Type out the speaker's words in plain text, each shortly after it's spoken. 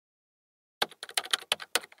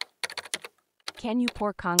Can you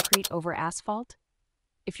pour concrete over asphalt?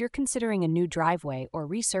 If you're considering a new driveway or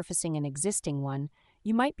resurfacing an existing one,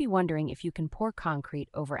 you might be wondering if you can pour concrete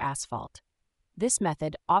over asphalt. This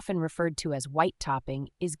method, often referred to as white topping,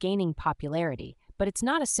 is gaining popularity, but it's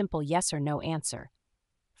not a simple yes or no answer.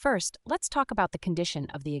 First, let's talk about the condition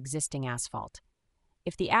of the existing asphalt.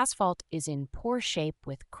 If the asphalt is in poor shape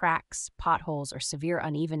with cracks, potholes, or severe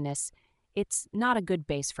unevenness, it's not a good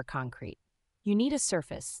base for concrete. You need a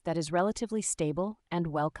surface that is relatively stable and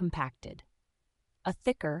well compacted. A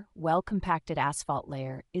thicker, well-compacted asphalt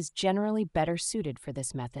layer is generally better suited for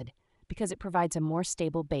this method because it provides a more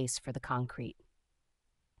stable base for the concrete.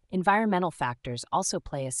 Environmental factors also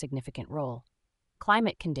play a significant role.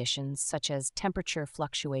 Climate conditions, such as temperature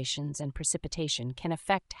fluctuations and precipitation, can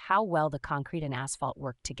affect how well the concrete and asphalt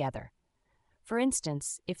work together. For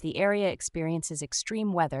instance, if the area experiences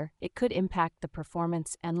extreme weather, it could impact the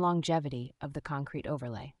performance and longevity of the concrete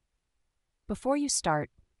overlay. Before you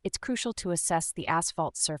start, it's crucial to assess the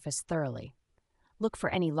asphalt surface thoroughly. Look for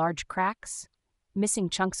any large cracks, missing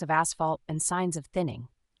chunks of asphalt, and signs of thinning.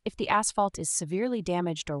 If the asphalt is severely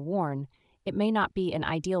damaged or worn, it may not be an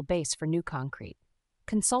ideal base for new concrete.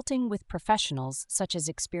 Consulting with professionals, such as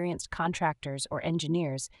experienced contractors or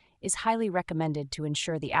engineers, is highly recommended to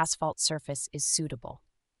ensure the asphalt surface is suitable.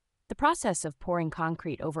 The process of pouring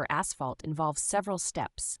concrete over asphalt involves several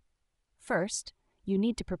steps. First, you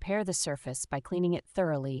need to prepare the surface by cleaning it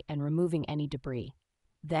thoroughly and removing any debris.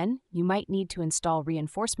 Then, you might need to install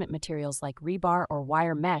reinforcement materials like rebar or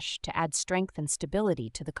wire mesh to add strength and stability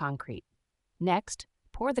to the concrete. Next,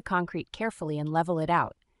 pour the concrete carefully and level it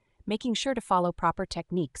out, making sure to follow proper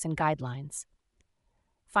techniques and guidelines.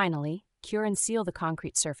 Finally, cure and seal the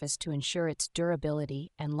concrete surface to ensure its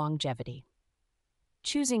durability and longevity.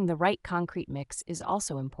 Choosing the right concrete mix is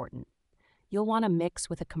also important. You'll want to mix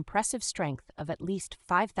with a compressive strength of at least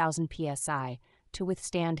 5,000 psi to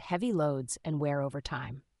withstand heavy loads and wear over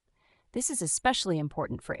time. This is especially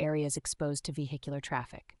important for areas exposed to vehicular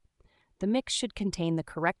traffic. The mix should contain the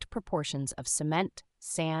correct proportions of cement,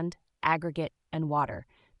 sand, aggregate, and water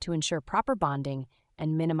to ensure proper bonding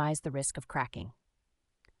and minimize the risk of cracking.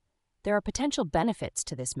 There are potential benefits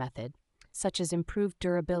to this method, such as improved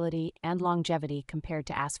durability and longevity compared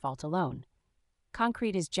to asphalt alone.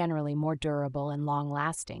 Concrete is generally more durable and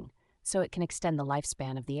long-lasting, so it can extend the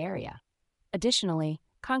lifespan of the area. Additionally,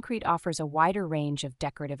 concrete offers a wider range of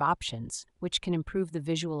decorative options, which can improve the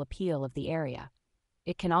visual appeal of the area.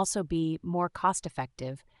 It can also be more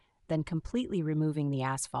cost-effective than completely removing the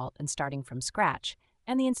asphalt and starting from scratch,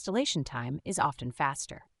 and the installation time is often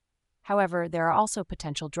faster. However, there are also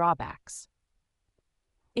potential drawbacks.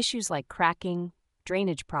 Issues like cracking,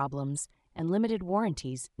 drainage problems, and limited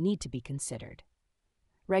warranties need to be considered.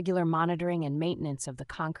 Regular monitoring and maintenance of the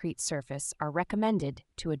concrete surface are recommended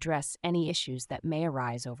to address any issues that may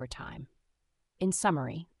arise over time. In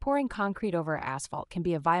summary, pouring concrete over asphalt can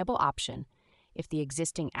be a viable option if the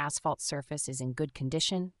existing asphalt surface is in good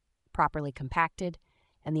condition, properly compacted,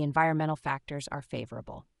 and the environmental factors are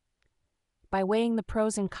favorable. By weighing the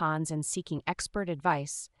pros and cons and seeking expert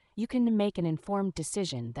advice, you can make an informed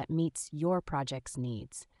decision that meets your project's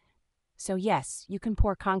needs. So yes, you can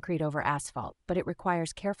pour concrete over asphalt, but it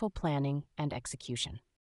requires careful planning and execution.